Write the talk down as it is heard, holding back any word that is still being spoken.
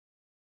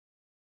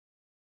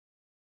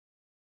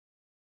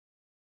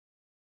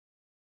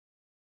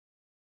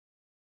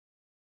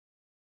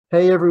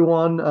Hey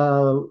everyone,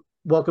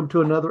 welcome to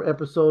another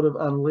episode of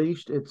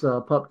Unleashed. It's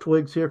Pup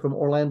Twigs here from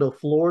Orlando,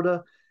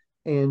 Florida,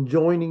 and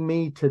joining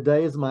me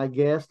today as my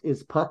guest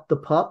is Puck the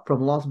Pup from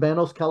Los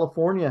Banos,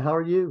 California. How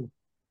are you?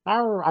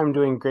 I'm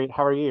doing great.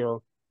 How are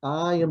you?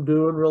 I am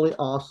doing really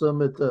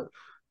awesome. It's a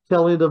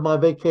tail end of my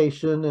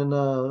vacation and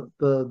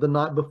the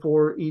night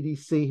before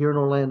EDC here in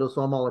Orlando,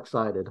 so I'm all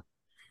excited.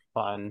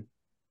 Fun.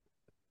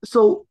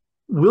 So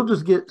we'll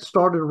just get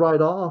started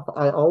right off.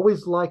 I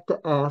always like to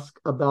ask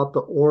about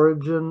the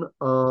origin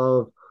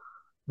of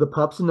the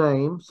pup's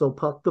name, so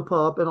Puck the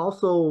Pup, and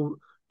also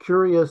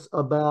curious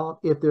about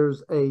if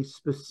there's a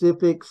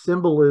specific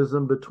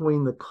symbolism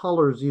between the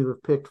colors you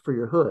have picked for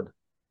your hood.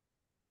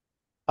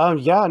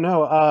 Yeah,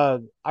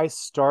 no, I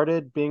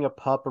started being a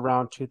pup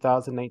around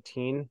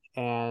 2019,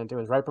 and it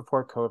was right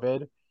before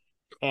COVID.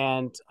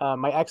 And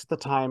my ex at the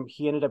time,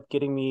 he ended up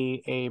getting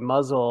me a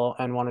muzzle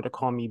and wanted to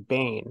call me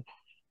Bane.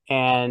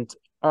 And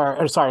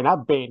or sorry,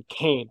 not Bane,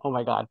 Kane. Oh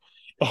my God.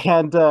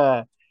 And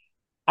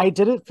I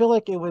didn't feel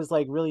like it was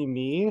like really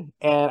me,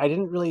 and I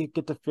didn't really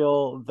get to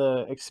feel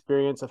the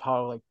experience of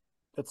how like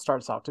it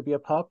starts out to be a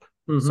pup.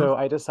 Hmm. So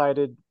I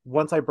decided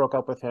once I broke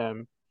up with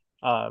him,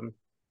 um,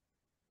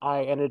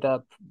 I ended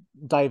up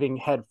diving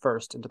head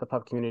first into the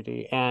pub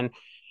community. And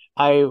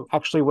I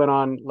actually went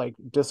on like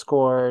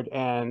Discord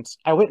and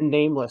I went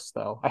nameless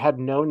though. I had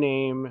no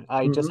name.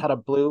 I just Hmm. had a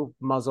blue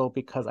muzzle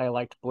because I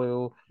liked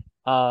blue.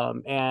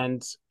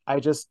 And I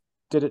just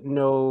didn't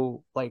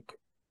know like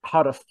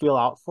how to feel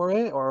out for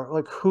it or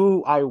like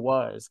who I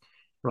was.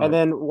 And Right.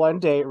 then one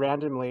day,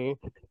 randomly,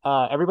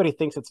 everybody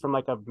thinks it's from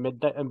like a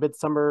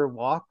midsummer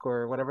walk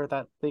or whatever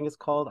that thing is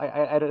called.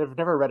 I've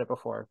never read it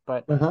before,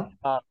 but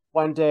Uh-huh.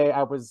 one day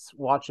I was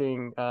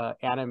watching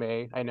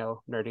anime. I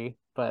know, nerdy,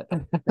 but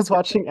I was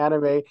watching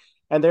anime,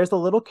 and there's a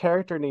little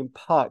character named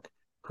Puck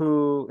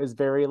who is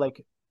very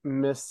like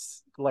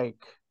like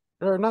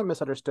or not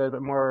misunderstood,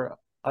 but more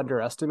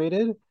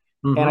underestimated.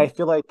 And Hmm. I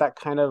feel like that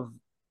kind of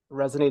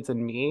resonates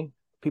in me.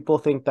 People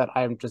think that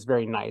I'm just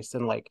very nice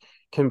and like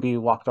can be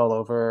walked all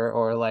over,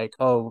 or like,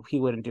 oh, he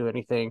wouldn't do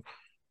anything,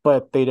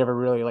 but they never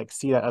really like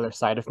see that other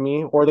side of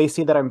me, or they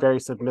see that I'm very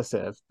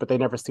submissive, but they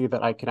never see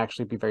that I can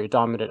actually be very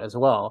dominant as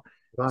well.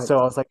 Right. So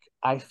I was like,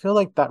 I feel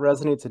like that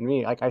resonates in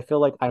me. Like I feel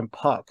like I'm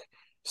Puck.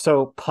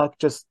 So Puck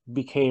just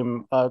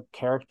became a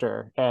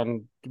character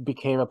and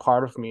became a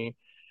part of me.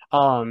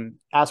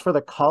 As for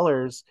the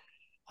colors,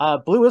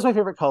 blue is my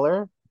favorite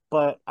color,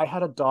 but I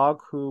had a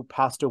dog who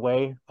passed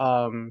away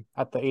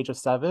at the age of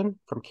 7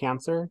 from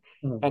cancer,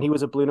 and Mhm. he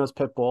was a blue nose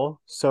pit bull.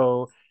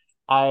 So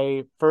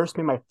I first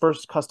made my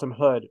first custom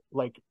hood,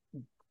 like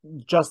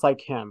just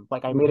like him.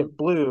 Like I made Mhm. it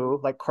blue,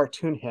 like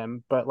cartoon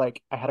him, but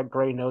like I had a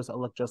gray nose that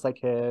looked just like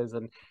his,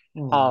 and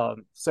Oh.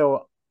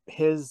 so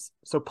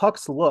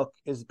Puck's look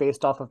is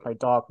based off of my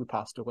dog who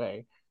passed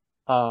away.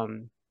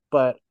 Um,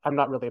 but I'm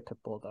not really a pit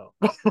bull though.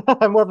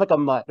 I'm more of like a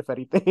mutt, if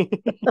anything.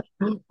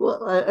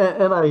 Well,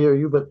 and I hear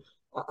you, but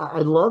I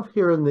love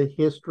hearing the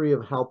history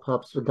of how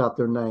pups have got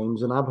their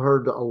names, and I've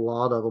heard a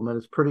lot of them, and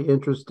it's pretty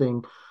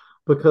interesting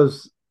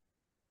because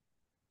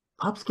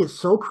pups get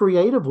so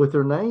creative with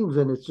their names,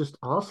 and it's just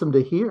awesome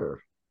to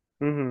hear.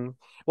 hmm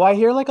Well, I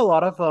hear like a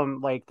lot of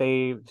like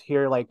they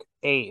hear like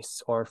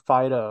Ace or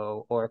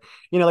Fido or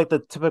like the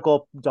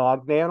typical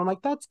dog name. I'm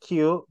like, that's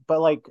cute, but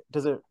like,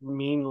 does it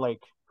mean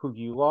like who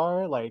you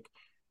are? Like,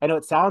 I know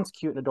it sounds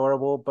cute and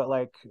adorable, but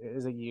like,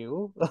 is it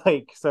you?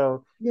 Like,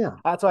 so Yeah.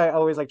 that's why I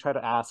always like try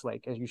to ask,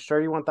 like, are you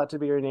sure you want that to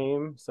be your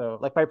name? So,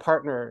 like, my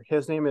partner,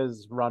 his name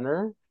is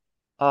Runner.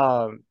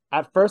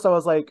 At first I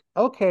was like,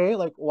 okay,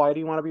 like why do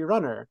you want to be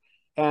runner?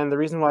 And the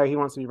reason why he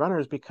wants to be runner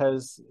is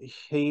because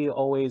he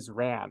always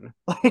ran.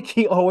 Like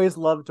he always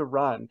loved to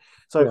run.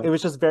 So Yeah. it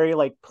was just very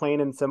like plain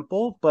and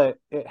simple, but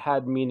it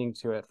had meaning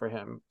to it for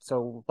him.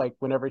 So like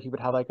whenever he would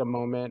have like a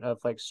moment of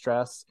like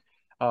stress,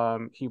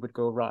 he would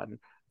go run.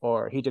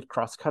 Or he did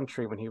cross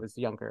country when he was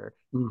younger.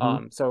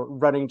 Hmm. So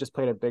running just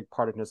played a big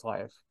part in his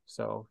life.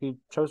 So he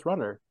chose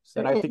runner.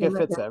 And I think it And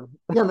fits him.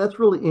 yeah, that's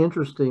really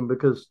interesting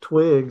because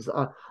Twigs,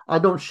 I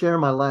don't share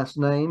my last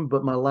name,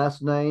 but my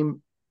last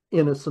name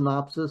in a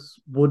synopsis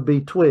would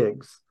be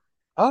Twigs.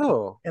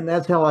 Oh, And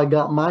that's how I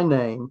got my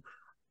name.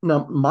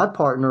 Now, my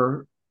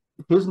partner,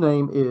 his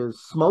name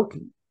is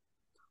Smokey,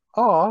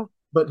 oh.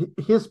 but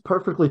his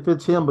perfectly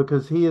fits him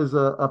because he is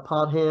a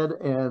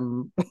pothead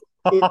and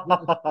it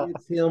just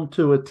fits him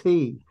to a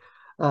T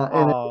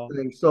and Oh,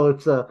 everything.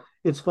 So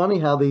it's funny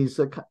how these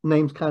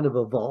names kind of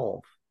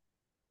evolve.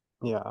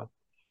 yeah.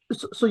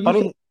 So you said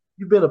Funny.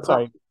 you've been a pup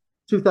Sorry.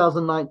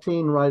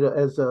 2019, right?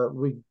 As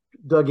we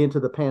dug into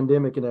the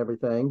pandemic and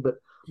everything, but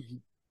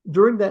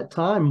during that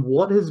time,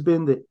 what has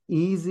been the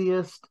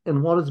easiest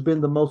and what has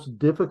been the most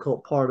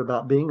difficult part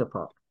about being a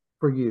pup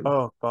for you?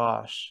 Oh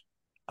gosh.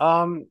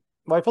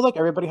 Well, I feel like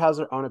everybody has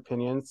their own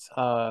opinions.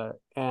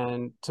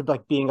 And to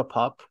like being a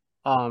pup,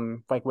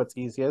 like what's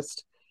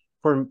easiest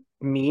for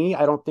me,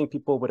 I don't think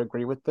people would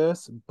agree with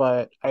this,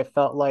 but I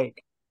felt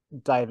like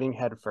diving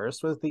head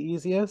first was the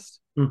easiest.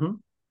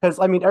 Hmm. Because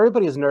I mean,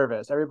 everybody is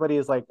nervous. Everybody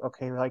is like,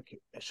 okay, like,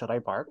 should I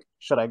bark?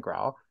 Should I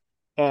growl?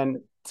 And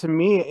to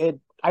me,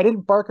 I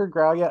didn't bark or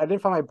growl yet. I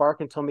didn't find my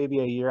bark until maybe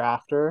a year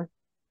after,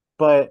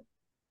 but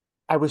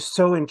I was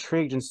so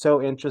intrigued and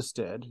so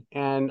interested.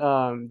 And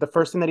the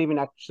first thing that even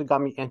actually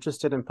got me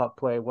interested in pup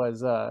play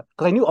was because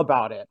I knew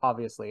about it,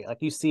 obviously. Like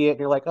you see it and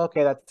you're like,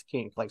 okay, that's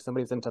kink. Like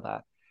somebody's into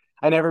that.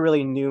 I never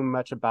really knew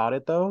much about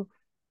it though.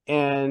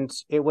 And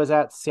it was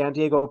at San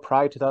Diego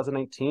Pride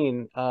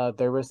 2019.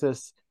 There was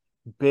this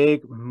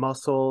big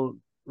muscle,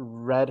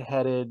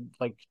 red-headed,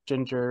 like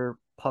ginger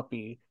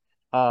puppy,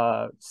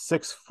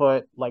 6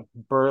 foot, like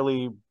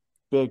burly,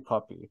 big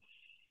puppy,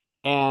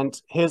 and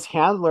his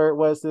handler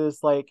was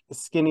this like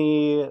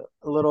skinny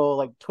little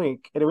like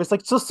twink, and it was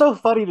like so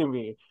funny to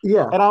me.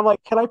 Yeah. And I'm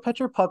like, can I pet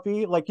your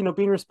puppy, like,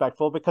 being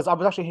respectful, because I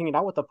was actually hanging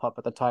out with the pup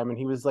at the time and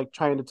he was like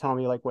trying to tell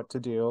me like what to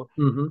do.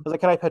 I Hmm. was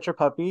like, can I pet your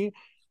puppy?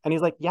 And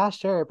he's like, yeah,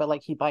 sure, but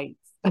like he bites.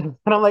 And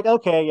I'm like,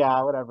 okay,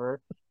 yeah, whatever.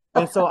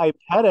 And so I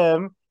pet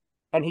him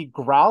and he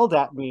growled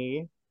at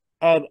me,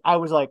 and I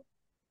was like,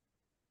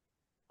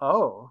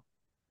 oh,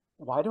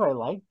 why do I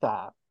like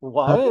that?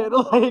 What?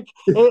 Like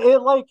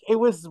it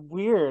was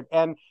weird.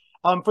 And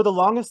for the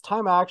longest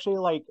time I actually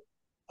like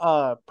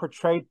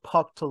portrayed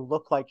Puck to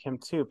look like him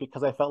too,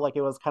 because I felt like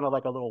it was kind of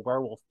like a little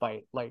werewolf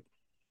bite. Like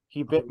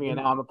he Oh, bit me and yeah.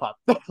 now I'm a pup.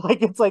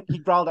 Like it's like he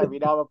growled at me,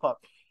 now I'm a pup.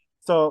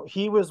 So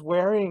he was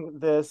wearing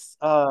this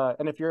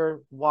and if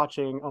you're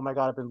watching, oh my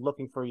God, I've been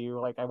looking for you.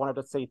 Like I wanted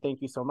to say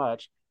thank you so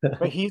much.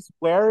 But he's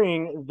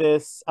wearing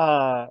this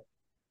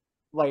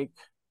like,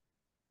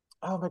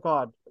 oh my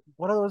God,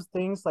 what are those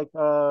things like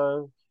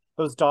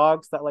those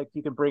dogs that like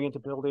you can bring into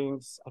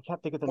buildings? I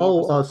can't think of the name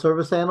for Oh, some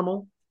service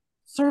animal?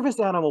 service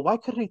animal. Why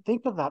couldn't I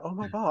think of that? Oh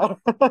my God.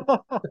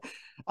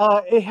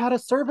 It had a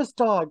service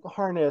dog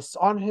harness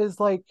on his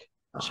like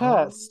Oh,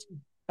 chest,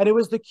 and it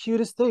was the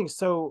cutest thing.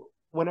 So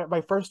when at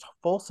my first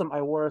Folsom,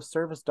 I wore a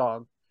service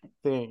dog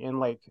thing in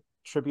like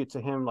tribute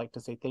to him, like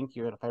to say thank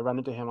you. And if I run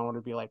into him, I want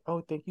to be like,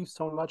 oh, thank you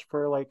so much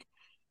for like,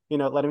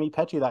 letting me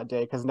pet you that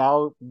day, because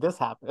now this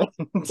happened.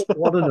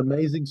 what an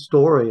amazing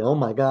story. Oh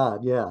my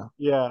God. Yeah.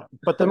 Yeah,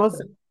 but the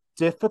most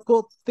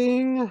difficult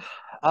thing,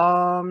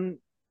 um,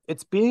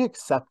 it's being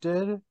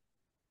accepted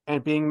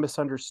and being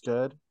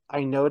misunderstood.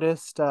 I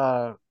noticed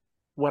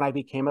when I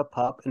became a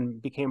pup and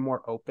became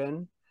more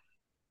open,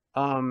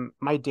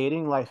 my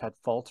dating life had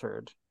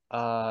faltered.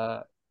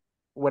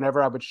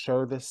 Whenever I would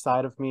show this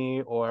side of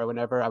me, or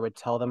whenever I would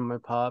tell them I'm a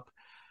pup,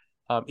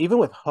 even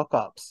with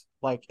hookups,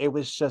 like it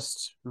was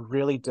just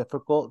really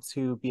difficult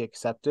to be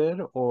accepted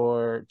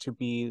or to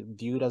be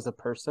viewed as a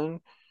person.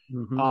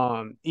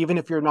 Hmm. Even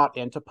if you're not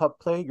into pup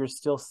play, you're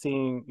still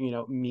seeing,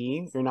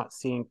 me, you're not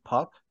seeing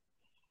pup.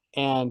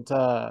 And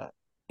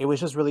it was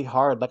just really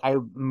hard. Like I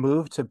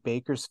moved to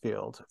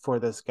Bakersfield for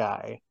this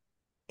guy,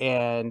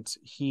 and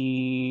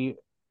he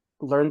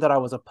learned that I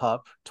was a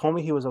pup, told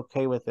me he was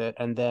okay with it.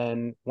 And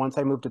then once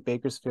I moved to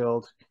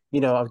Bakersfield, I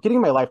was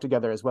getting my life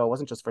together as well. It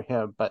wasn't just for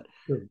him, but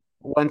Sure.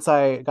 once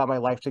I got my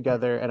life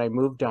together and I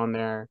moved down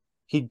there,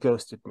 he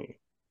ghosted me.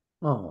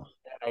 Oh,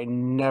 I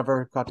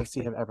never got to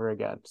see him ever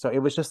again. So it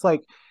was just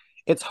like,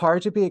 it's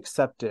hard to be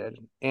accepted.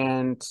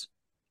 And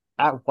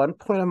at one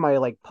point in my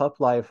like pup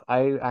life,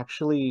 I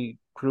actually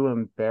grew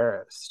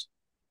embarrassed.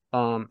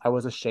 I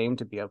was ashamed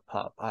to be a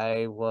pup.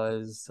 I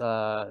was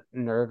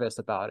nervous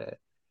about it.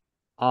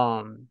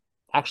 Um,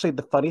 Actually,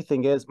 the funny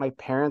thing is, my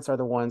parents are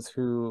the ones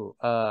who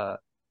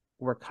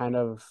were kind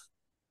of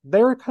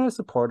they were kind of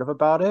supportive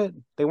about it.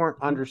 They weren't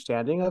mhm.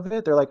 understanding of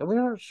it. They're like, we're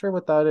not sure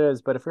what that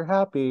is, but if you're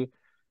happy.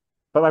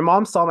 But my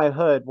mom saw my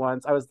hood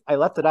once. I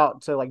left it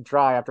out to like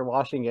dry after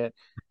washing it.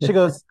 She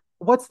goes,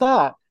 "What's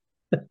that?"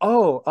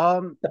 Oh,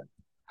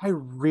 I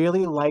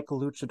really like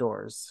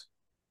luchadors,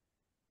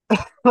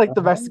 like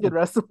the Mexican Oh,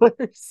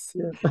 wrestlers.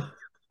 yeah.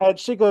 And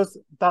she goes,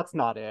 "That's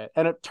not it."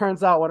 And it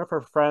turns out one of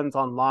her friends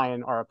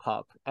online are a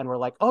pup, and we're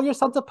like, "Oh, your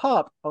son's a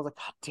pup." I was like,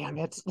 "God damn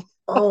it!"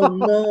 Oh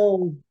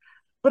no.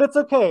 But it's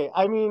okay.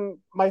 I mean,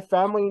 my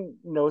family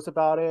knows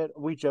about it.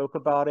 We joke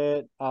about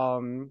it.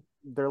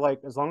 They're like,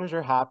 as long as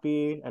you're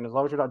happy and as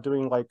long as you're not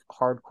doing like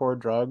hardcore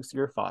drugs,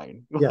 you're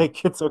fine. Yeah.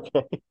 Like it's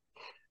okay.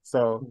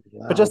 So, but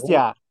Wow. just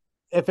yeah,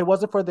 if it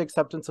wasn't for the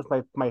acceptance of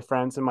my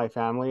friends and my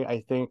family,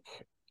 I think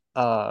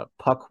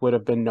Puck would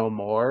have been no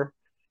more.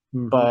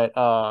 Hmm. But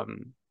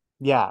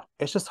yeah,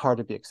 it's just hard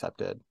to be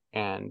accepted.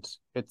 And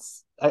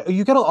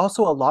you get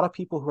also a lot of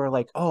people who are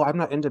like, "Oh, I'm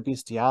not into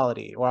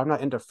bestiality," or "I'm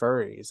not into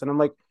furries." And I'm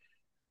like,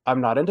 I'm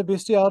not into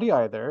bestiality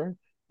either.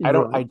 I You're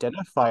don't right.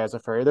 identify as a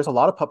furry. There's a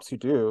lot of pups who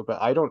do,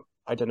 but I don't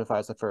identify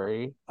as a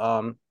furry.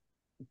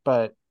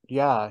 But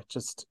yeah,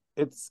 just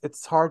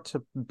it's hard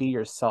to be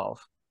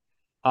yourself.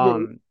 Yeah,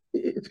 Um,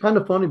 it's kind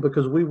of funny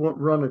because we won't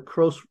run a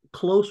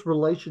close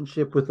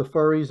relationship with the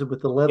furries and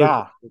with the leather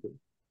yeah, community,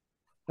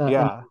 and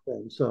yeah.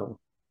 everything. So,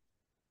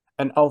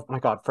 And oh my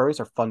God, furries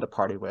are fun to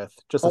party with.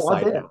 Just a oh,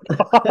 I side bet. note.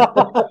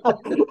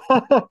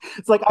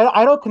 It's like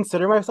I don't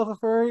consider myself a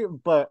furry,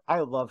 but I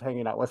love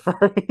hanging out with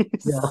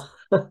furries. Yeah.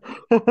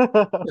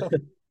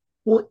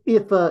 Well,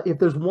 if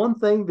there's one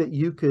thing that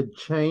you could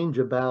change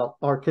about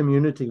our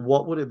community,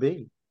 what would it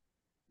be?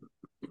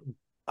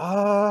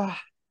 uh,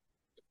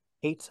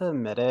 Hate to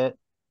admit it,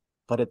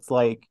 but it's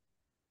like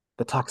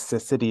the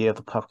toxicity of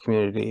the pup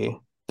community.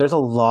 There's a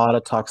lot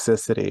of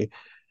toxicity.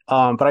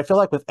 But I feel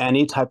like with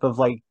any type of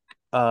like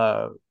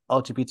uh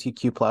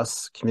LGBTQ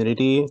plus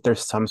community,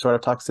 there's some sort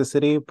of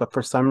toxicity, but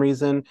for some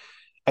reason,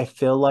 I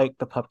feel like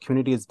the pup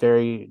community is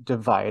very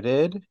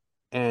divided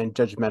and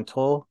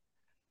judgmental.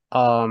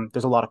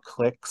 There's a lot of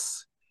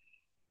cliques.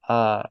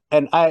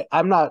 And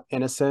I'm not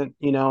innocent,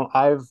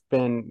 I've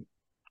been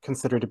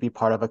considered to be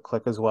part of a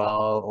clique as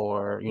well,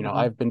 or Mhm.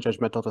 I've been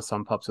judgmental to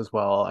some pups as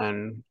well,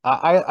 and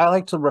I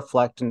like to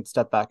reflect and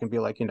step back and be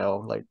like,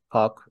 like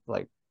pup,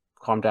 like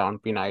calm down,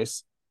 be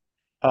nice.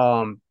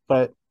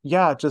 But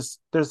yeah,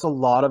 just there's a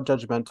lot of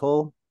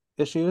judgmental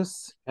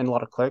issues and a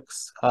lot of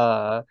cliques.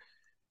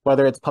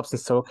 Whether it's pups in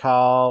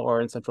SoCal or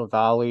in Central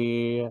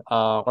Valley,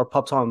 or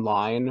pups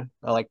online,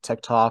 like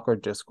TikTok or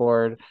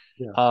Discord,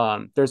 Yeah.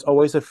 there's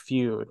always a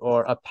feud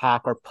or a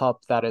pack or pup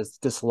that is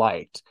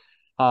disliked.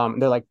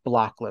 They're like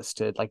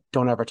blacklisted, like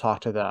don't ever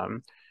talk to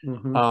them.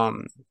 Hmm. Um,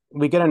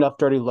 we get enough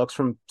dirty looks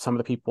from some of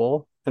the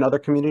people in other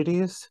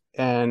communities,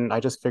 and I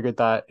just figured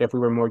that if we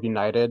were more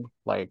united,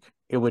 like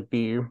it would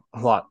be a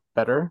lot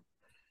better.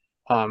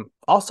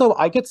 Also,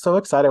 I get so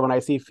excited when I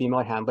see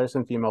female handlers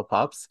and female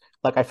pups.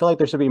 Like, I feel like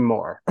there should be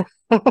more.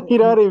 You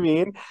know what I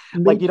mean?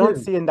 Me Like, you don't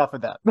too. see enough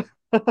of them.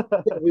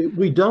 Yeah,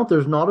 we don't.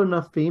 There's not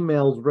enough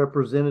females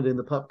represented in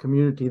the pup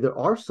community. There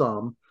are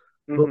some,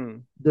 but Hmm.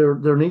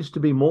 there needs to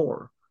be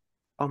more.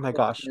 Oh my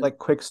gosh. And Like,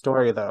 quick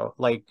story though.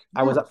 Like,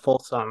 I was yeah. at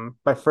Folsom,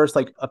 my first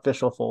like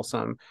official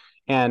Folsom,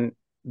 and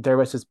there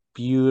was this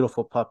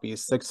beautiful puppy,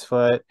 6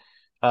 foot,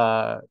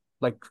 uh,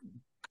 like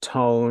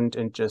toned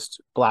and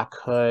just black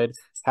hood,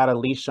 had a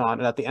leash on,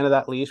 and at the end of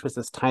that leash was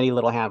this tiny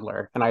little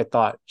handler, and I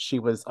thought she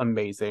was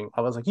amazing.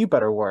 I was like, you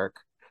better work.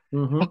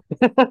 Hmm.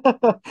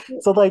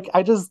 So like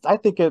I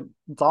think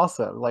it's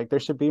awesome. Like there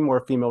should be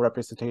more female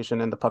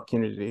representation in the pup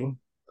community.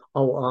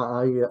 Oh,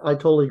 I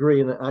totally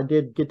agree, and I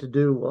did get to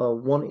do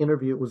one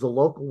interview. It was a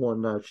local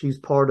one. She's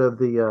part of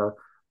the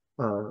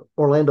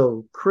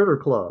Orlando Critter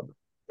Club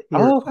here.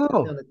 Oh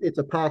wow. It's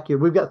a pack here.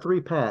 We've got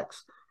three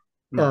packs: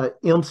 Mm,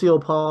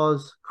 MCO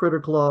Paws, Critter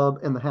Club,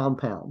 and the Hound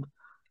Pound.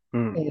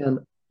 mm, And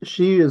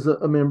she is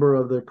a member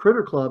of the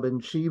Critter Club,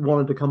 and she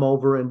wanted to come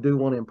over and do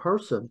one in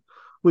person,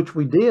 which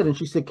we did. And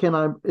she said, "Can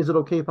I? Is it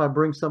okay if I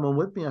bring someone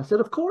with me?" I said,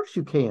 "Of course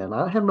you can.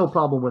 I have no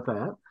problem with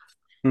that."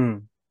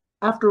 mm.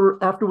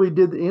 After we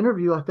did the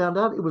interview, I found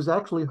out it was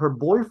actually her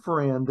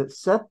boyfriend that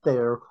sat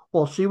there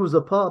while she was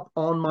a pup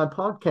on my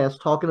podcast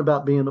talking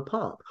about being a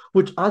pup,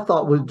 which I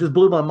thought was just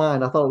blew my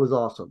mind. I thought it was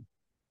awesome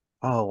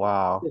Oh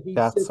wow. that he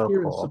That's sits so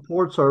here and cool.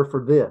 supports her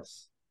for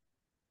this.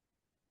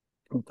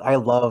 I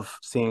love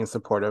seeing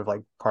supportive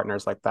like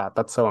partners like that.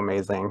 That's so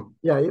amazing.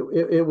 Yeah,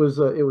 it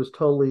was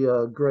totally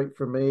great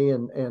for me,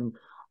 and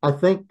I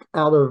think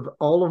out of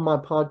all of my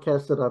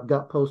podcasts that I've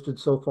got posted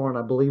so far, and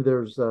I believe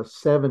there's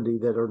 70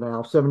 that are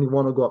now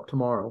 71 will go up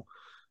tomorrow.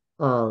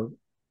 Uh,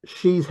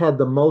 she's had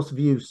the most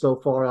views so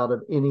far out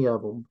of any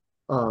of them.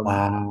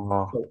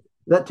 Wow. So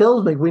that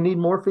tells me we need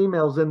more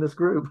females in this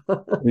group.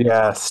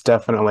 Yes,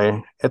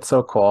 definitely. It's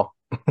so cool.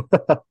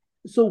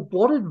 So,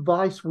 what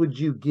advice would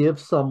you give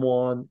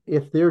someone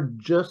if they're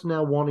just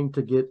now wanting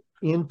to get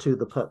into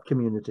the pup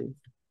community?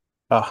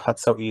 Oh,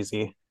 that's so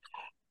easy.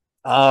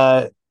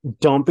 Uh,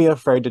 don't be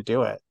afraid to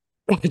do it.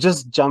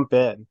 Just jump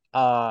in.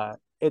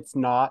 It's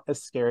not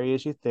as scary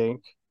as you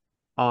think.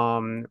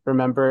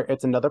 Remember,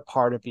 it's another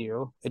part of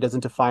you. It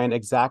doesn't define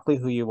exactly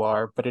who you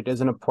are, but it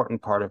is an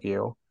important part of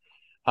you.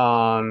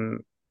 Um,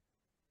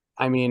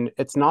 I mean,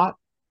 it's not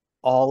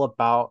all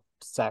about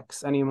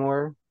sex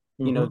anymore.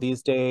 Hmm.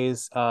 These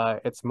days,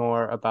 it's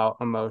more about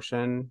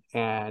emotion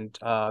and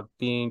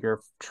being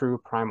your true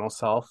primal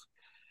self.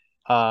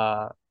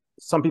 Uh,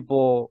 some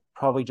people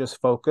probably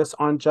just focus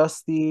on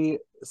just the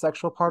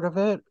sexual part of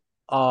it.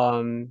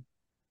 Um,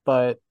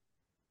 but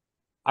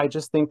I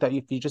just think that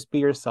if you just be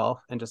yourself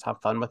and just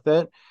have fun with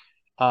it,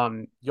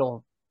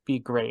 you'll be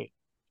great.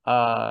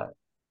 Uh,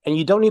 and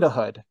you don't need a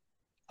hood.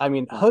 I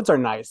mean, hoods are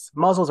nice,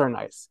 muzzles are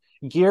nice,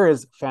 gear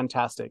is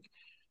fantastic,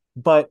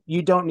 but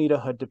you don't need a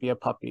hood to be a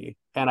puppy.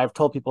 And I've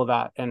told people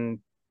that, and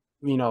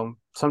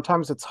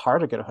sometimes it's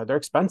hard to get a hood. They're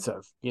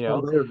expensive,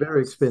 Oh, they're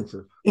very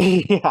expensive.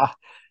 Yeah.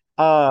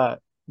 Uh,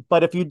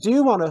 but if you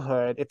do want a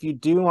hood, if you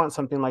do want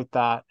something like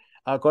that,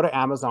 go to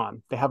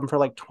Amazon. They have them for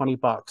like 20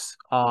 bucks.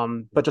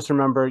 But just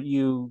remember,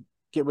 you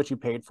get what you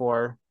paid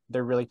for.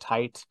 They're really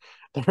tight.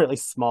 They're really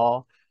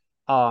small.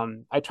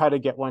 I tried to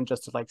get one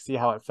just to like see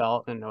how it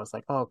felt, and I was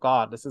like, oh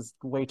God, this is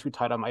way too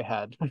tight on my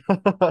head.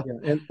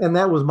 Yeah, and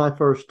that was my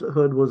first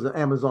hood was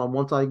Amazon.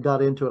 Once I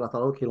got into it, I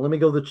thought, okay, let me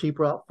go the cheap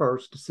route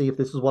first to see if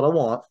this is what I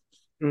want.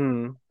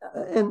 Mm,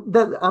 And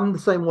that I'm the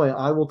same way.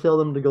 I will tell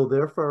them to go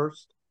there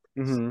first,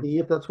 hmm. see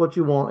if that's what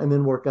you want, and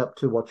then work up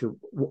to what you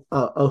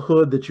a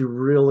hood that you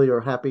really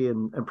are happy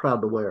and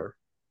proud to wear.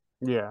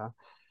 Yeah.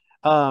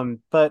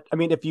 But I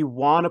mean, if you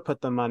want to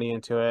put the money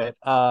into it,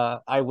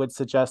 I would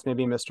suggest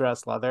maybe Mr.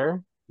 S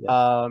Leather. Yes.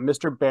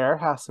 Mr. Bear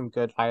has some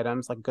good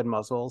items, like good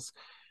muzzles.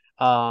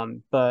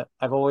 But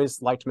I've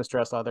always liked Mr.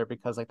 S Leather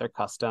because like they're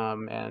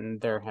custom and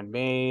they're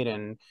handmade,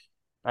 and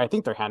I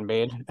think they're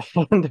handmade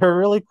and they're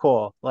really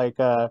cool.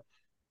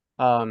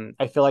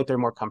 I feel like they're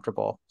more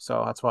comfortable.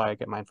 So that's why I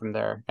get mine from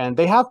there. And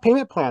they have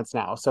payment plans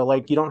now. So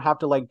like you don't have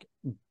to like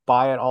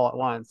buy it all at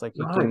once. Like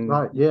you Right, can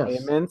right. do Yes,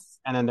 payments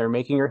and then they're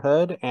making your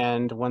hood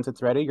and once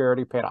it's ready, you're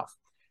already paid off.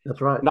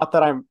 that's right. Not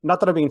that I'm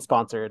being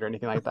sponsored or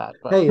anything like that,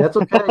 but Hey, that's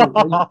okay.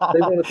 They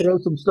want to throw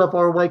some stuff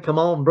our way. Come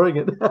on, bring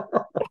it.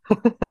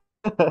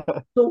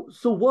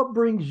 So what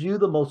brings you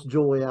the most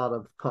joy out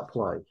of putt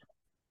play?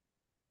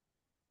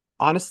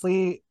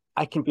 honestly,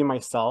 I can be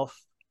myself.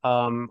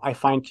 I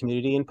find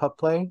community in puck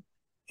play,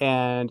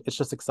 and it's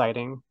just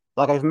exciting.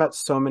 Like I've met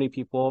so many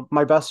people.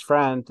 My best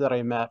friend that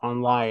I met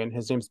online,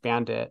 his name's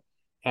Bandit,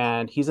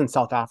 and he's in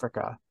South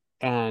Africa,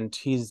 and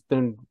he's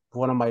been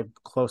one of my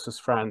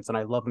closest friends, and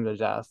I love him to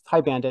death.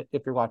 Hi, Bandit,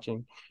 if you're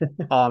watching.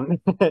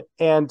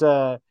 And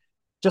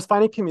just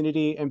finding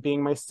community and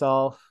being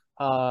myself.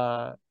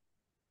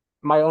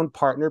 My own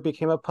partner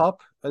became a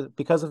pup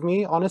because of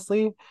me,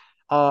 honestly.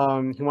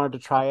 He wanted to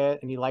try it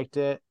and he liked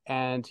it,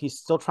 and he's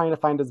still trying to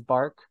find his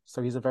bark.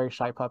 So he's a very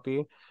shy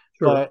puppy.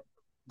 Sure, But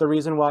the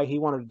reason why he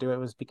wanted to do it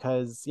was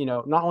because,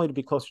 not only to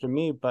be closer to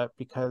me, but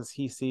because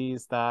he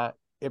sees that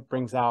it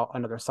brings out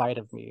another side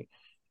of me.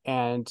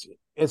 And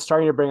it's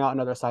starting to bring out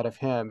another side of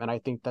him. And I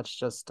think that's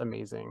just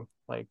amazing.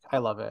 Like, I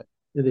love it.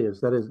 it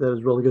is. That is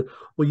really good.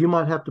 Well, you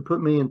might have to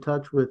put me in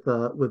touch with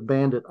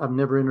Bandit. I've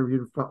never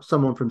interviewed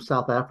someone from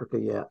South Africa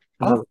yet,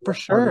 and Oh, for I'd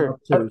sure. love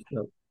to.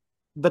 So,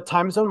 The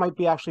time zone might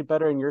be actually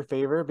better in your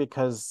favor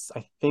because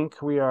I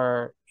think we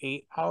are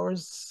 8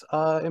 hours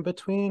in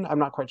between. I'm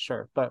not quite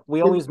sure, but we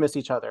and, always miss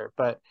each other.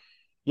 But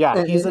yeah,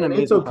 and he's an and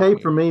it's amazing okay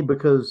for puppy. me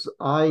because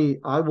I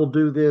will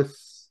do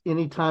this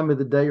any time of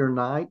the day or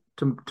night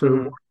to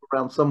Hmm. work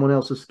around someone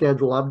else's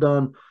schedule. I've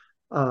done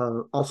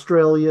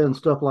Australia and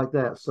stuff like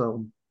that.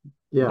 So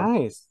yeah,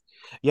 Nice.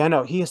 Yeah,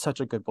 no, he is such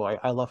a good boy.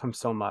 I love him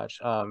so much.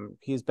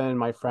 He's been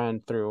my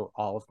friend through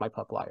all of my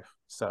pup life,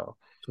 so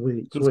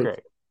sweet, he's sweet.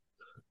 great.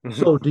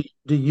 So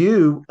do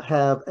you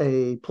have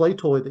a play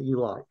toy that you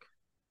like?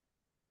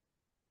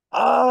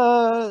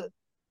 uh,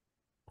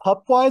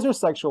 Pup wise or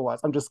sexual wise?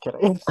 I'm just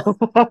kidding.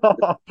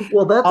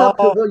 Well, that's up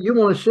to uh, what you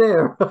want to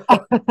share.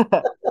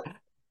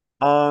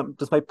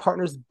 does my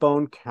partner's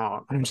bone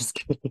count? I'm just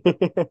kidding.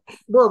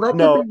 Well, that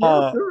could No, be,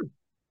 yeah, sure.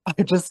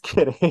 I'm just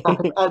kidding.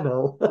 I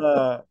know.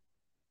 Uh,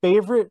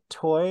 favorite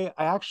toy?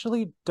 I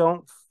actually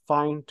don't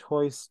find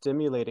toys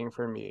stimulating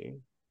for me.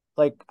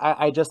 Like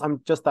I'm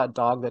just that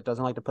dog that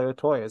doesn't like to play with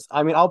toys.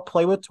 I mean, I'll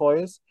play with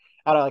toys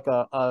at like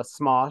a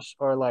Smosh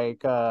or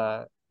like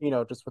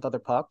just with other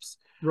pups.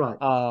 Right.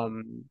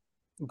 Um,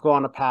 go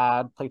on a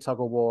pad, play tug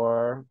of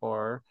war,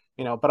 or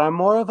but I'm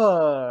more of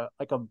a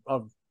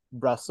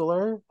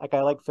wrestler. Like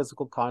I like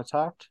physical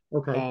contact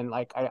Okay. and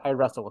like I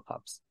wrestle with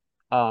pups.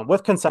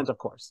 With consent, of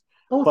course.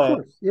 Oh, of But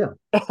course. Yeah.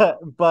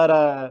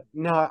 but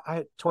no,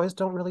 I toys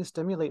don't really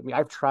stimulate me.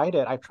 I've tried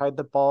it. I've tried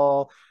the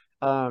ball.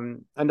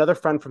 Another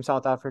friend from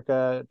South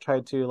Africa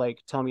tried to like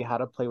tell me how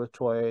to play with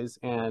toys,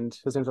 and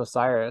his name's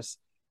Osiris.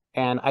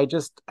 And I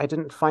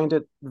didn't find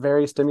it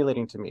very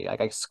stimulating to me.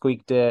 Like I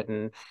squeaked it,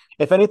 and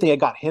if anything, it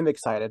got him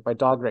excited. My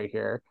dog right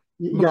here.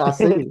 Yeah, I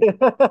see.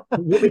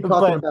 We'll be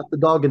talking But about the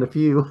dog in a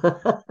few.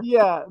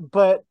 yeah,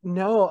 but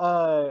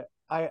no,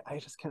 I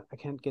just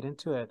can't get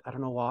into it. I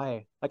don't know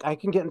why. Like I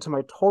can get into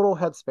my total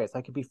headspace.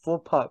 I could be full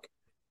puck,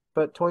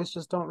 but toys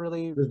just don't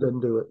really Just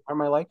doesn't do it. are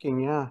my liking.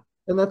 Yeah,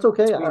 And that's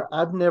okay. it's weird.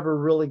 I've never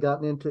really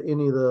gotten into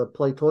any of the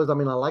play toys. I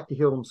mean, I like to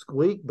hear them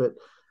squeak, but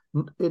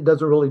it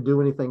doesn't really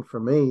do anything for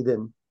me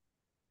than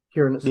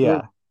hearing it squeak.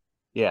 Yeah,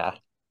 yeah.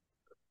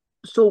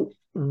 So,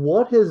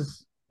 what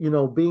has,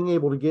 being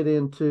able to get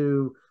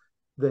into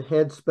the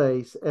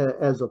headspace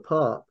as a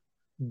pup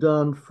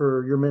done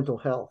for your mental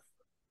health?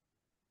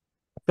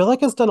 I feel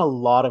like it's done a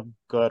lot of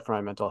good for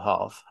my mental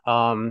health.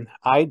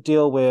 I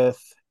deal with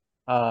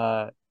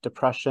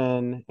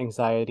depression,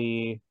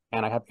 anxiety,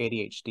 and I have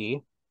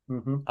ADHD.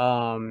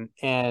 Hmm.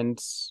 And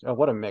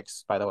what a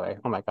mix, by the way.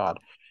 Oh my God.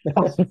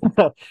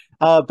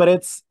 But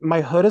it's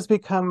my hood has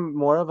become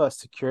more of a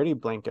security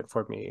blanket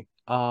for me.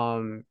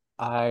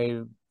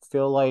 I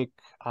feel like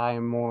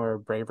I'm more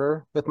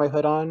braver with my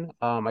hood on.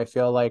 I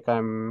feel like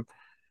I'm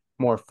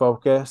more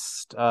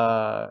focused.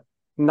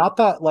 Not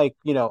that like,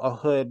 a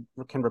hood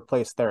can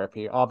replace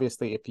therapy.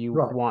 Obviously, if you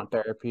Right, want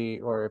therapy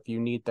or if you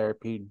need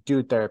therapy,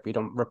 do therapy.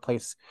 Don't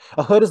replace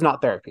a hood is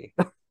not therapy.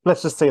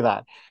 Let's just say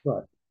that.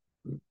 right.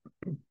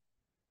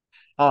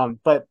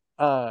 But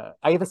I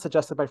even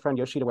suggested my friend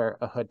Yoshi to wear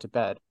a hood to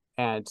bed,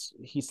 and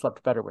he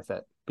slept better with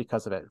it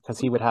because of it, because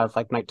he would have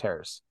like night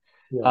terrors.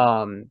 Yeah.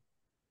 Um,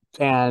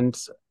 and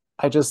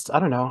I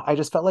don't know, I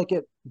just felt like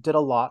it did a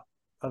lot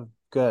of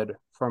good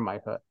for my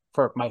hood.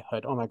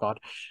 Oh my God,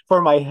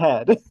 for my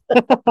head.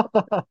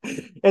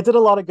 It did a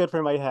lot of good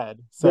for my head.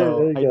 There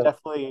So you I go.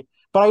 definitely,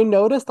 but I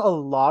noticed a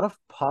lot of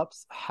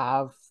pups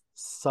have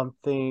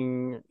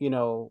something,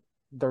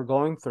 they're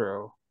going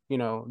through,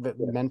 that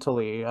Yes.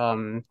 mentally.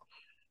 I'm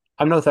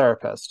no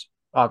therapist,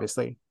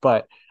 obviously,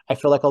 but I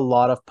feel like a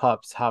lot of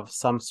pups have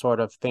some sort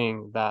of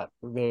thing that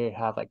they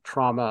have like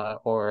trauma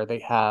or they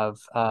have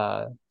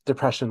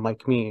depression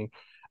like me.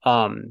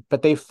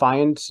 But they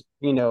find,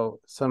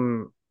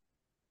 some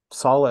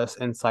solace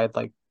inside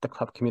like the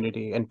pup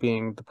community and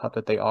being the pup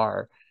that they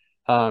are.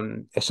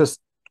 It's just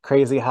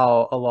crazy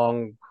how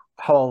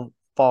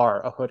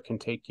far a hood can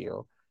take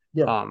you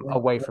Yeah,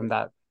 away from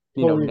that,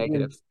 totally agree.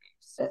 negative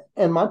space.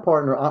 And my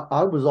partner,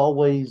 I was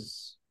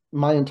always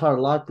my entire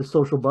life the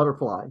social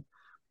butterfly.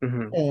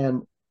 Hmm.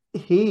 And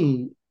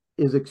he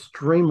is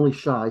extremely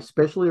shy,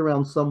 especially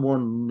around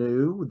someone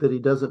new that he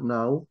doesn't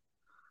know.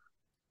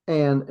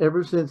 And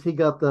ever since he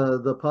got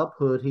the pup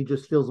hood, he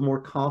just feels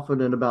more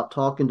confident about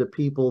talking to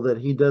people that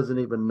he doesn't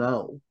even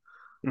know.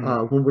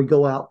 Hmm. When we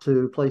go out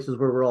to places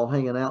where we're all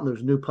hanging out and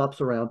there's new pups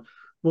around,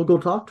 we'll go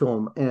talk to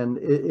them, and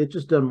it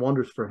just done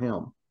wonders for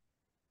him.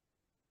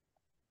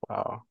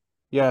 Wow.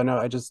 Yeah,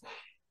 no,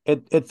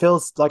 it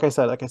feels like I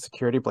said, like a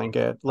security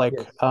blanket. Like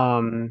Yes.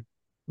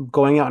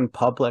 going out in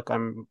public,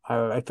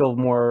 I feel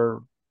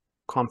more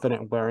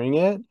confident wearing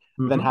it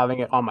than Hmm. having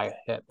it on my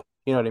hip.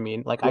 You know what I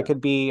mean? Like I Yeah.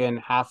 could be in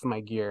half my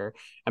gear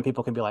and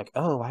people can be like,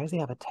 "Oh, why does he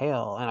have a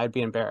tail?" And I'd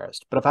be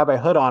embarrassed. But if I have my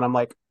hood on, I'm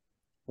like,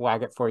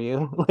 "Wag it for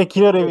you." Like,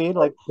 you know what I mean? Right.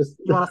 Like,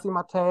 you want to see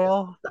my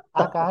tail?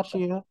 I got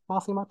you.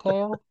 Want to see my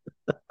tail?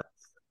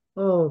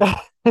 Oh,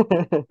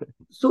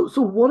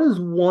 so what is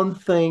one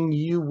thing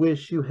you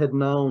wish you had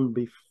known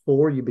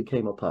before you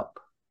became a pup?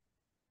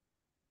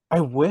 I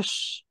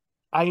wish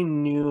I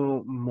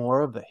knew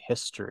more of the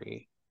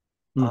history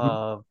Hmm.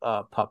 of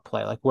pup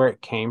play, like where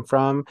it came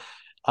from.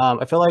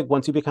 I feel like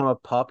once you become a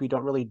pup, you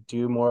don't really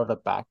do more of the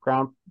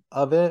background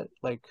of it,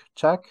 like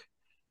check.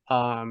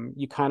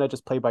 You kind of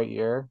just play by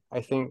ear.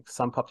 I think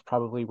some pups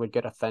probably would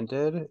get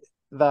offended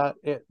that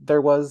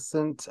there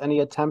wasn't any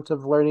attempt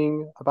of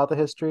learning about the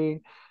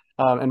history,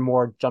 and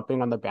more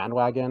jumping on the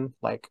bandwagon,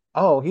 like,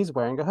 oh, he's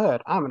wearing a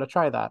hood. I'm gonna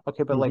try that.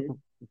 Okay, but like, Hmm.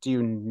 do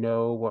you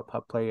know what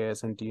pup play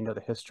is and do you know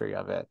the history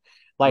of it?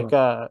 Like,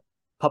 Right.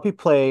 puppy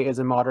play is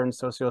a modern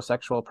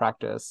sociosexual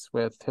practice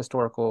with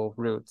historical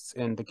roots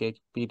in the gay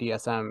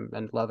BDSM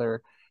and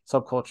leather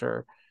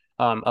subculture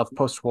of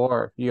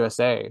post-war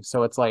USA.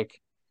 So it's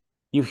like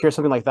you hear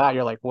something like that,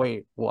 you're like,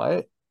 wait, what?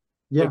 It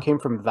Yeah. came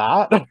from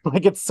that?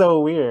 Like it's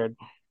so weird.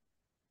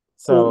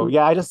 So Well,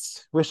 yeah, I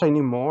just wish I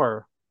knew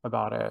more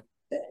about it.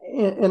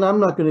 and I'm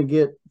not going to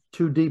get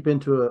too deep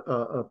into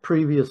a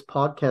previous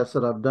podcast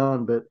that I've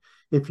done, but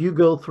if you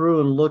go through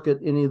and look at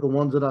any of the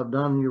ones that I've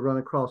done, you run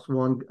across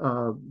one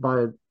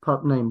by a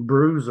pup named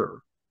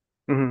Bruiser.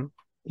 Hmm.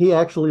 He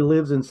actually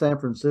lives in San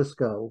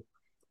Francisco,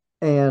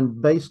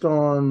 and based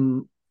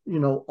on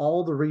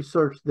all the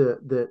research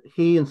that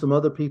he and some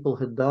other people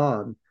had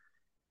done,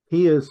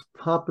 he is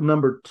pup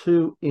number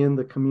two in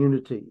the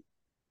community.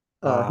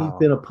 He's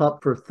been Wow. a pup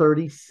for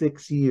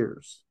 36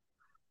 years,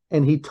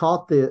 and he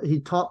taught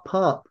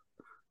pup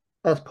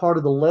as part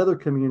of the leather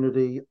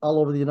community all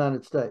over the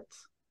United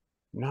States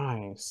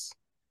Nice.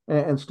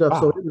 and stuff.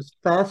 So Wow. it was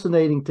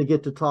fascinating to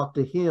get to talk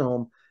to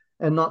him.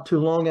 And not too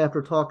long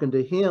after talking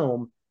to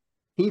him,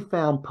 he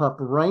found Pup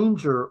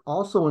Ranger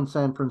also in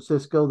San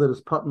Francisco that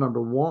is pup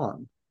number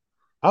one.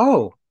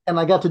 Oh, And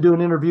I got to do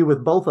an interview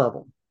with both of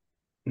them.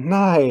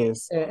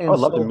 nice. I And would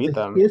love to so meet the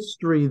them.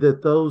 history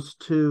that those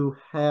two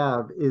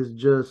have is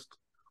just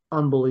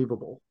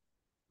unbelievable.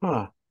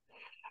 Huh.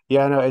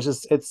 Yeah, no,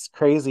 it's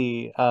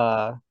crazy.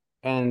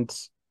 And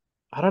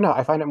I don't know,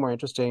 I find it more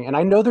interesting. And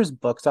I know there's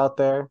books out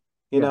there,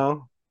 you Yeah.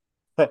 know,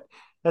 but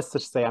let's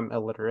just say I'm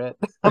illiterate.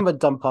 I'm a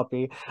dumb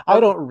puppy. I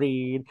Okay. don't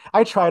read.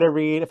 I try to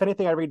read. If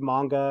anything, I read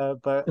manga,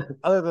 but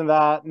other than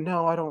that,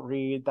 no, I don't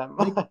read that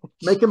Make much.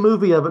 make a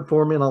movie of it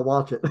for me and I'll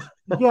watch it.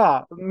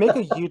 Yeah, make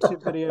a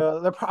YouTube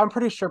video. I'm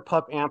pretty sure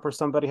Pup Amp or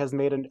somebody has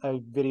made a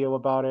video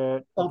about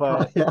it,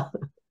 but Yeah.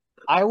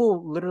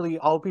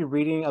 I'll be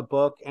reading a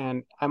book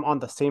and I'm on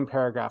the same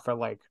paragraph for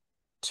like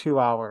 2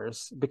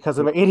 hours because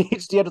of Yeah. my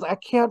ADHD. I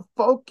can't Yeah,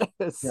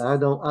 focus. I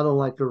don't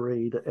like to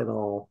read at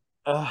all.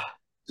 Ugh,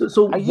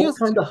 So I what used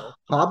kind of to.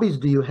 hobbies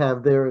do you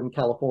have there in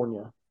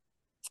California?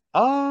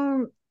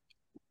 Um,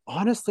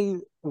 Honestly,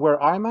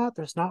 where I'm at,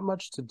 there's not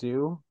much to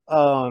do.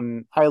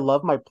 I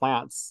love my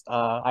plants.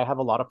 I have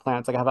a lot of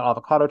plants. Like I have an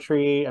avocado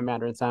tree, a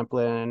mandarin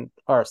sapling,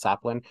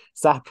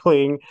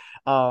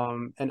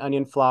 an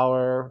onion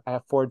flower. I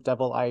have four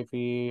devil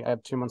ivy. I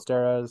have two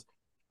monsteras.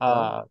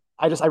 Wow.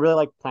 I really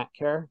like plant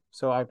care,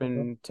 so I've Okay.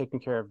 been taking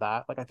care of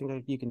that. Like I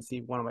think you can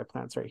see one of my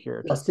plants right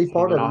here, I just see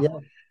part hanging of it.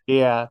 off.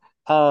 Yeah.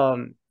 Yeah.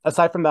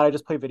 Aside from that, I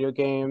just play video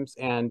games,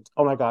 and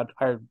oh my God,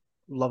 I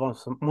love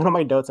one of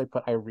my notes I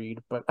put I read,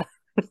 but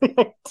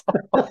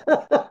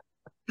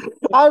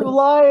I'm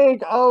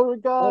lying. Oh my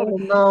God. Oh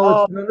no,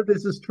 it's Uh, none of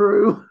this is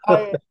true.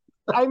 I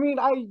I mean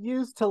I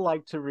used to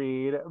like to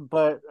read,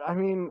 but I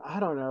mean, I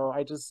don't know.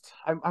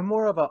 I'm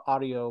more of an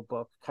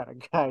audiobook kind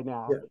of guy Yeah.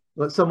 now.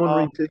 Let someone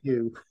Um read to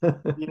you.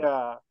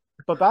 yeah.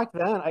 But back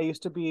then I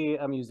used to be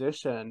a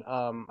musician.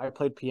 I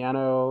played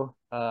piano,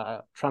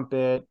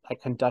 trumpet, I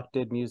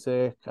conducted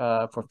music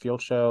for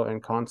field show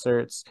and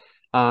concerts.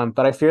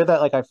 But I fear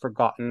that like I've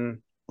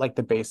forgotten like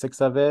the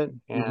basics of it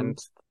Hmm. and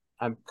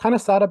I'm kind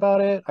of sad about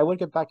it. I would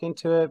get back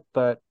into it,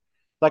 but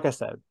like I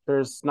said,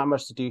 there's not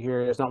much to do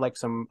here. There's not like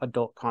some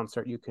adult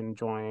concert you can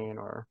join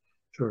or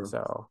Sure.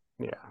 so.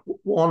 Yeah.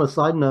 Well, on a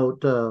side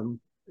note,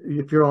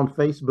 if you're on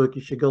Facebook,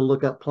 you should go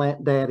look up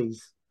Plant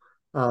Daddies.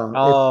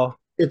 Oh,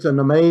 It's an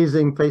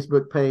amazing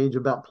Facebook page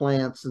about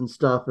plants and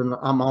stuff, and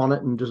I'm on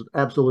it and just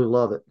absolutely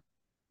love it.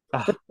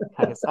 ah,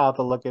 nice. I'll have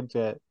to look into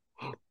it.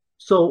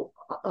 So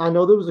I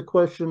know there was a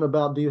question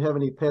about do you have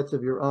any pets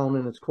of your own,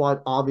 and it's quite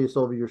obvious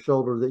over your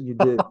shoulder that you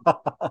do.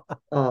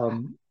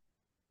 Um,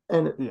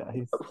 and Yeah,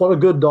 what a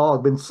good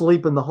dog, been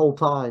sleeping the whole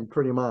time,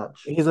 pretty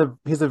much. he's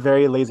a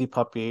very lazy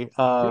puppy.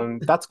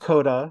 That's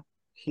Coda.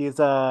 He's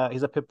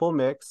a pit bull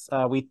mix.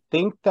 We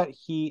think that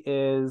he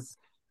is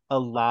a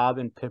lab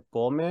and pit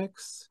bull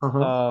mix.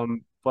 Uh-huh.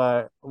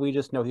 But we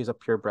just know he's a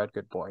purebred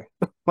good boy.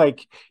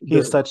 Like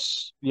he's Good.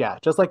 such, yeah,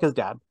 just like his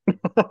dad.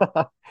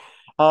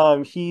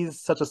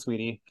 He's such a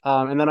sweetie.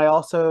 And then I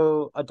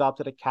also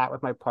adopted a cat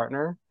with my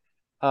partner.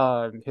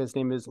 His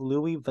name is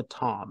Louis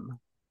Vuitton.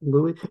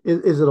 Louis,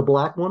 is it a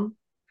black one?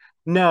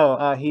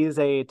 No, he's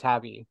a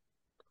tabby.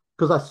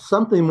 Because I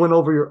something went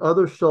over your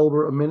other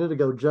shoulder a minute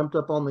ago, jumped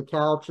up on the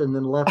couch, and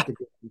then left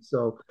again.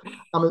 So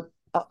I'm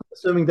Uh,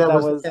 assuming that that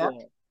was the was cat.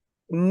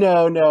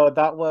 no, no,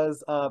 that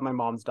was my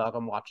mom's dog.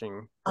 I'm watching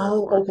her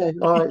Oh, for. okay.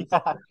 All right.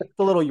 Yeah, it's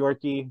a little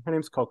Yorkie. Her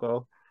name's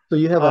Coco. So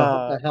you have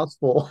Uh, a house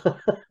full.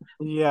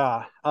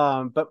 yeah.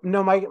 But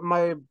no,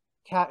 my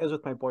cat is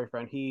with my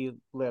boyfriend. He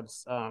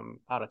lives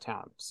out of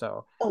town.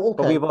 So, Oh,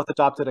 but we okay. both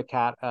adopted a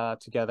cat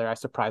together. I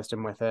surprised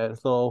him with it.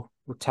 It's a little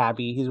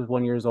tabby. He's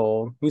 1 year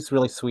old. He's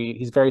really sweet.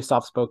 He's very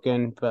soft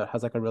spoken, but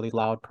has like a really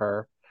loud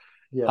purr.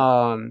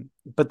 Yeah.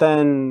 But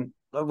then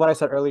what I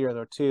said earlier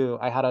though too,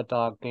 I had a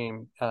dog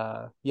named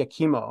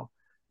Yakimo,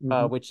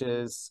 Hmm. which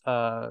is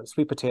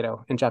sweet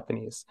potato in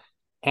Japanese.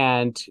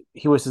 And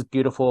he was this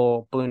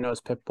beautiful blue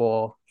nose pit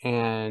bull,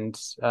 and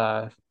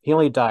he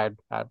only died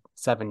at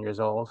 7 years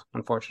old,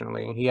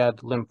 unfortunately. He had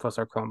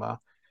lymphosarcoma,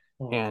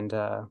 Oh, and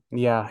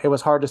yeah, it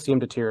was hard to see him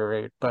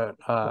deteriorate. But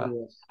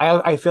oh, yes.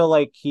 I feel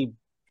like he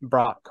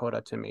brought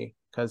Coda to me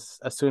because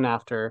as soon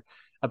after,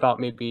 about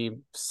maybe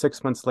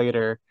 6 months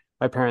later,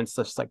 my parents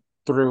just like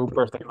threw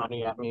birthday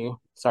money at me.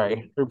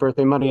 Sorry, threw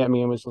birthday money at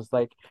me and was just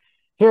like,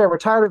 "Here, we're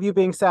tired of you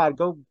being sad.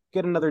 Go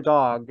get another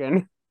dog."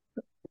 And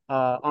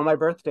on my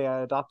birthday,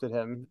 I adopted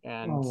him,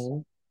 and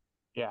Oh,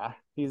 yeah,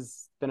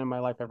 he's been in my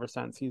life ever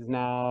since. He's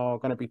now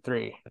gonna be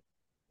 3.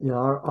 yeah.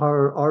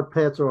 Our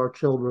pets are our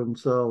children,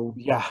 so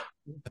Yeah,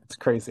 it's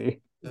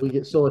crazy. we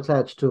get so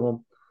attached to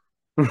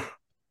them.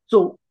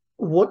 So,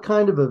 what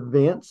kind of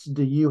events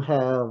do you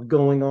have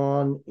going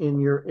on in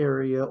your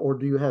area, or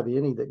do you have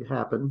any that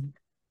happen?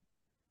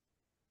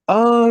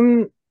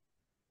 Um,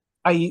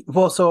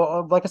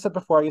 so like I said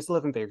before, I used to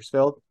live in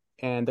Bakersfield,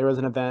 and there was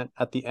an event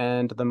at the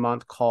end of the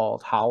month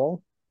called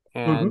Howl, Hmm.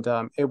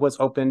 and it was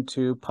open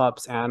to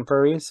pups and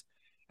furries,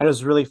 and it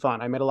was really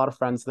fun. I made a lot of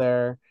friends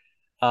there,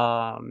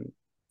 um,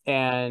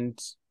 and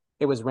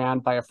it was ran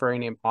by a furry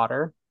named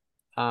Otter.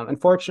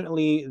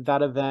 Unfortunately,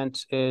 that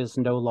event is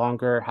no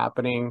longer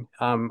happening.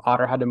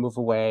 Otter had to move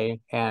away,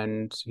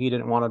 and he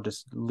didn't want to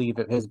just leave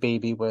his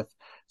baby with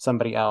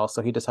somebody else,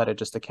 so he decided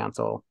just to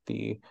cancel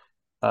the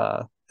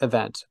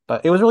event.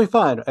 But it was really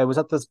fun. It was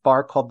at this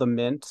bar called the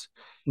Mint,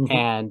 Hmm.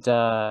 and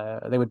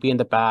they would be in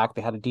the back.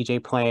 They had a DJ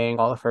playing.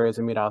 All the furries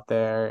would meet out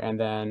there, and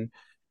then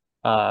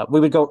we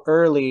would go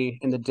early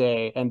in the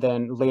day, and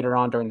then later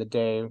on during the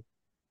day,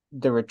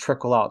 there would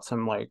trickle out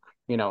some like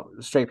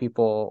straight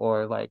people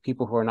or like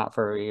people who are not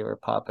furry or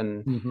pup,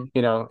 and Hmm.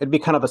 it'd be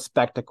kind of a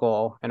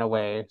spectacle in a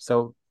way.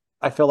 So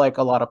I feel like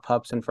a lot of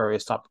pups and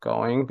furries stopped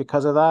going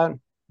because of that. Right.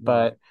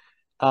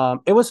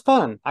 But it was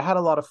fun. I had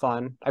a lot of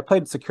fun. I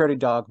played security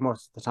dog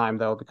most of the time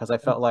though because I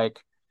felt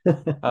like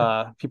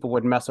people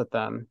would mess with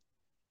them.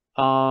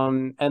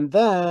 And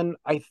then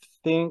I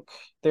think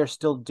they're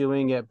still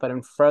doing it, but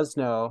in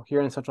Fresno,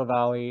 here in Central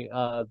Valley,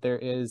 there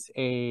is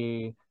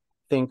a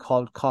thing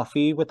called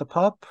Coffee with the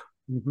Pup.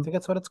 I Hmm. think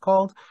that's what it's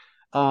called.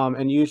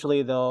 And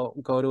usually they'll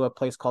go to a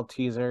place called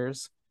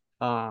Teasers,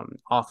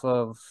 off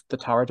of the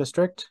Tower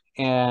District,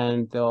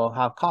 and they'll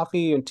have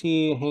coffee and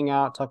tea, hang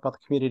out, talk about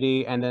the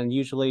community, and then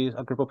usually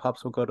a group of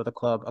pups will go to the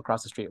club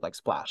across the street, like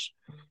Splash.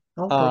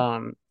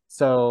 Okay.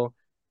 So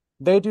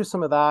they do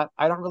some of that.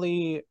 I don't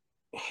really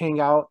hang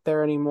out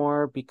there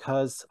anymore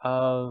because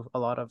of a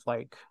lot of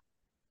like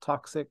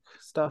toxic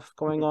stuff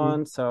going Hmm.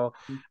 on. So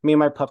me and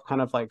my pup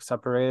kind of like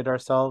separated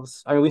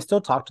ourselves. I mean, we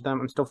still talk to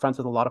them. I'm still friends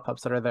with a lot of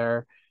pups that are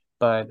there,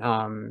 but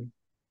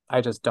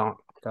I just don't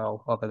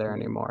go over there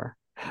anymore.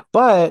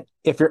 But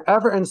if you're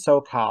ever in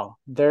SoCal,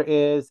 there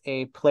is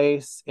a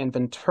place in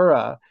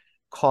Ventura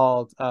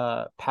called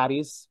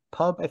Patty's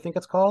Pub, I think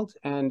it's called,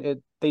 and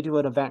it they do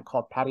an event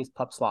called Patty's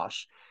Pub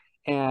Slosh.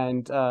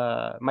 And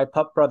my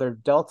pup brother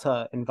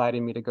Delta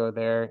invited me to go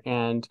there,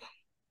 and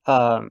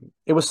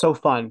it was so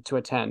fun to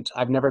attend.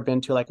 I've never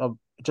been to like a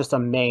just a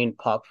main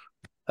pup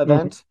Hmm.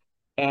 event,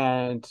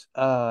 and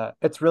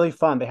it's really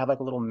fun. They have like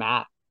a little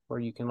mat where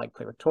you can like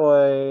play with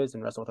toys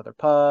and wrestle with other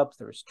pups.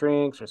 There's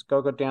drinks, there's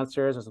go-go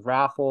dancers, there's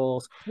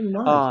raffles.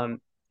 Nice. um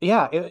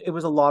yeah, it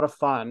was a lot of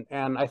fun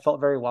and I felt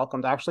very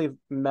welcomed. I actually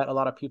met a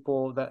lot of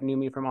people that knew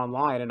me from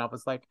online and I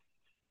was like,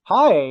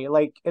 hi,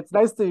 like it's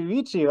nice to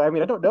meet you. I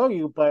mean, I don't know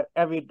you, but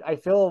I mean, I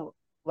feel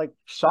like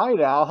shy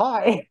now.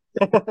 Hi.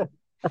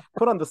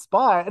 Put on the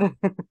spot.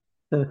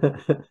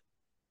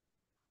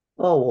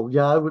 Oh, well,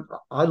 yeah,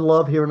 I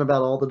love hearing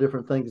about all the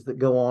different things that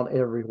go on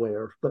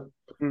everywhere. But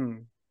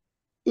Hmm.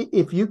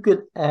 if you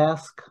could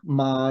ask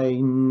my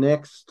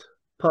next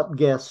pup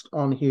guest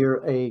on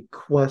here a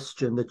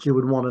question that you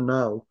would want to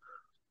know,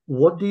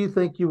 what do you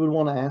think you would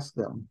want to ask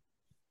them?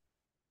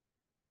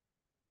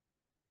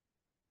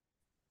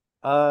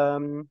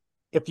 Um,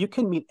 if you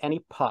can meet any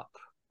pup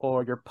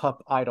or your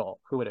pup idol,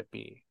 who would it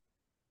be?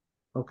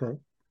 Okay,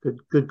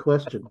 good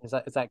question. Is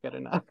that good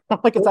enough?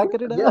 Like, is Oh, that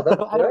good yeah, enough?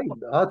 that's I don't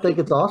great. I think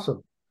it's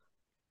awesome.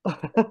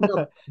 know.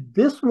 Now,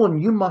 this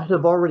one you might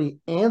have already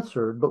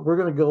answered, but we're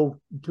going to go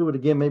to it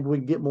again. Maybe we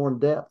can get more in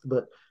depth.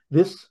 But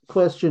this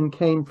question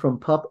came from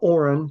Pup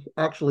Oren,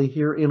 actually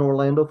here in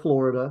Orlando,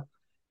 Florida.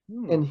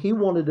 And Hmm. he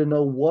wanted to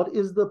know, what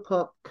is the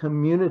pup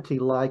community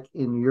like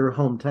in your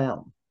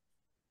hometown?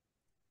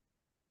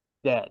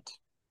 Dead.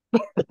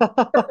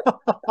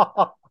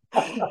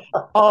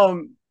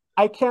 Um,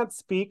 I can't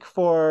speak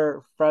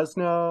for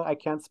Fresno. I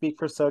can't speak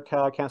for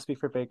SoCal. I can't speak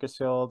for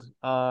Bakersfield.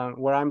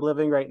 Where I'm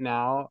living right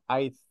now,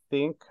 I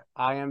think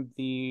I am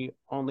the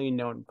only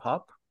known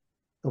pup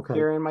Okay.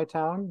 here in my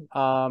town.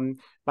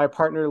 My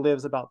partner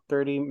lives about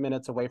 30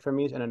 minutes away from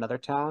me in another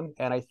town,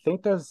 and I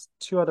think there's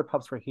two other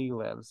pups where he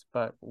lives,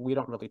 but we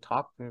don't really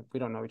talk. We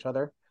don't know each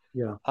other.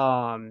 Yeah.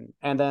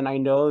 And then I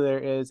know there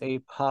is a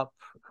pup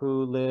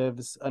who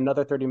lives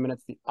another 30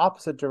 minutes the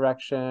opposite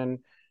direction.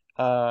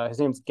 His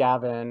name's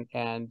Gavin,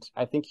 and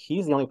I think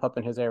he's the only pup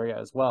in his area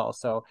as well.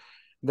 So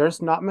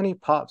there's not many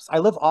pups. I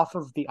live off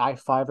of the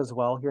I-5 as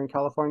well here in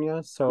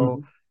California.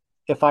 So Mhm.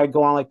 if I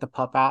go on like the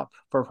pup app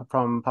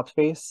from Pup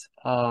Space,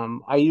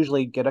 I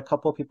usually get a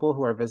couple people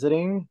who are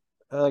visiting,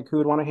 like who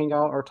would want to hang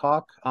out or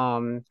talk.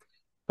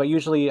 But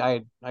usually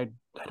I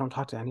don't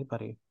talk to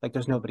anybody. Like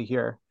there's nobody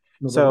here.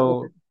 Nobody.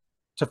 Okay. So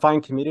to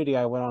find community,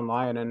 I went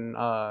online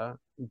and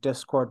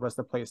Discord was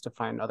the place to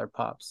find other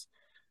pups.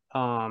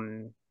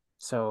 Um,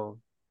 so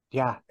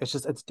yeah, it's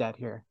dead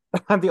here.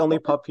 I'm the only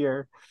Okay. pup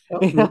here.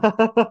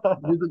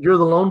 Well, you're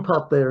the lone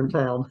pup there in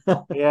town.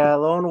 Yeah,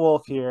 lone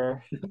wolf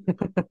here.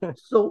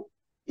 So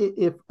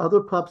if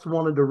other pups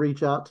wanted to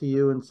reach out to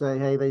you and say,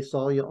 hey, they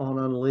saw you on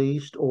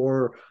Unleashed,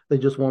 or they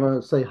just want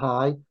to say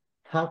hi,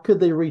 how could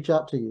they reach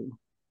out to you?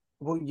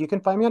 Well, you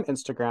can find me on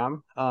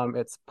Instagram.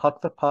 It's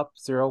Puck the Pup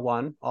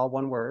 01, all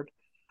one word.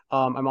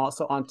 I'm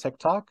also on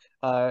TikTok.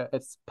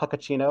 It's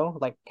Puccino,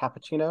 like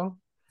cappuccino,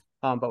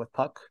 but with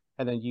Puck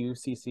and then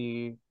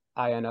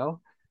UCCINO.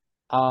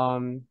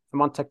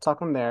 I'm on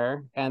TikTok on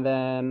there, and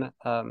then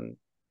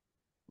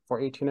for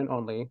 18 and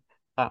only,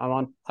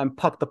 I'm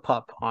Puck the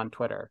Pup on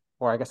Twitter,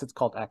 or I guess it's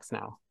called X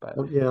now. But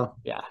Oh, yeah.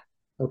 yeah,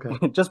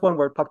 Okay. just one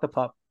word, Puck the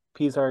Pup.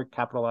 P's are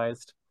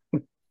capitalized.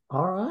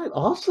 All right.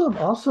 Awesome.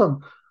 Awesome.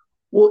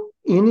 Well,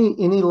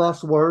 any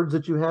last words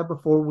that you have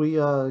before we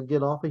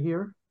get off of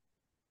here?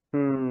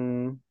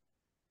 Hmm.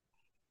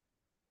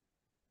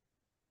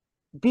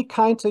 Be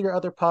kind to your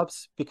other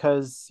pups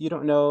because you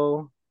don't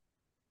know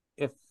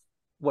if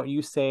what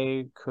you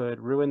say could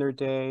ruin their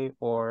day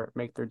or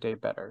make their day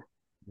better.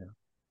 Yeah.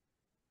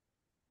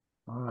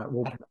 All right.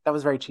 Well, That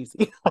was very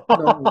cheesy.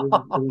 no,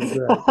 it was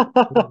great.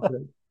 It was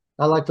great.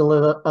 I like to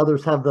let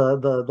others have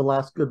the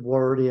last good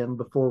word in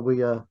before we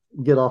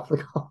get off the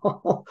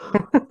call.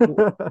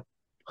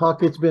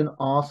 Huck, it's been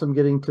awesome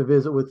getting to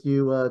visit with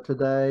you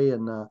today,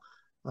 and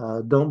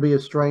don't be a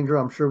stranger.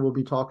 I'm sure we'll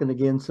be talking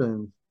again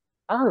soon.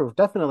 Oh,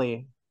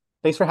 definitely.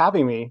 Thanks for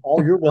having me.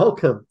 Oh, you're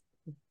welcome.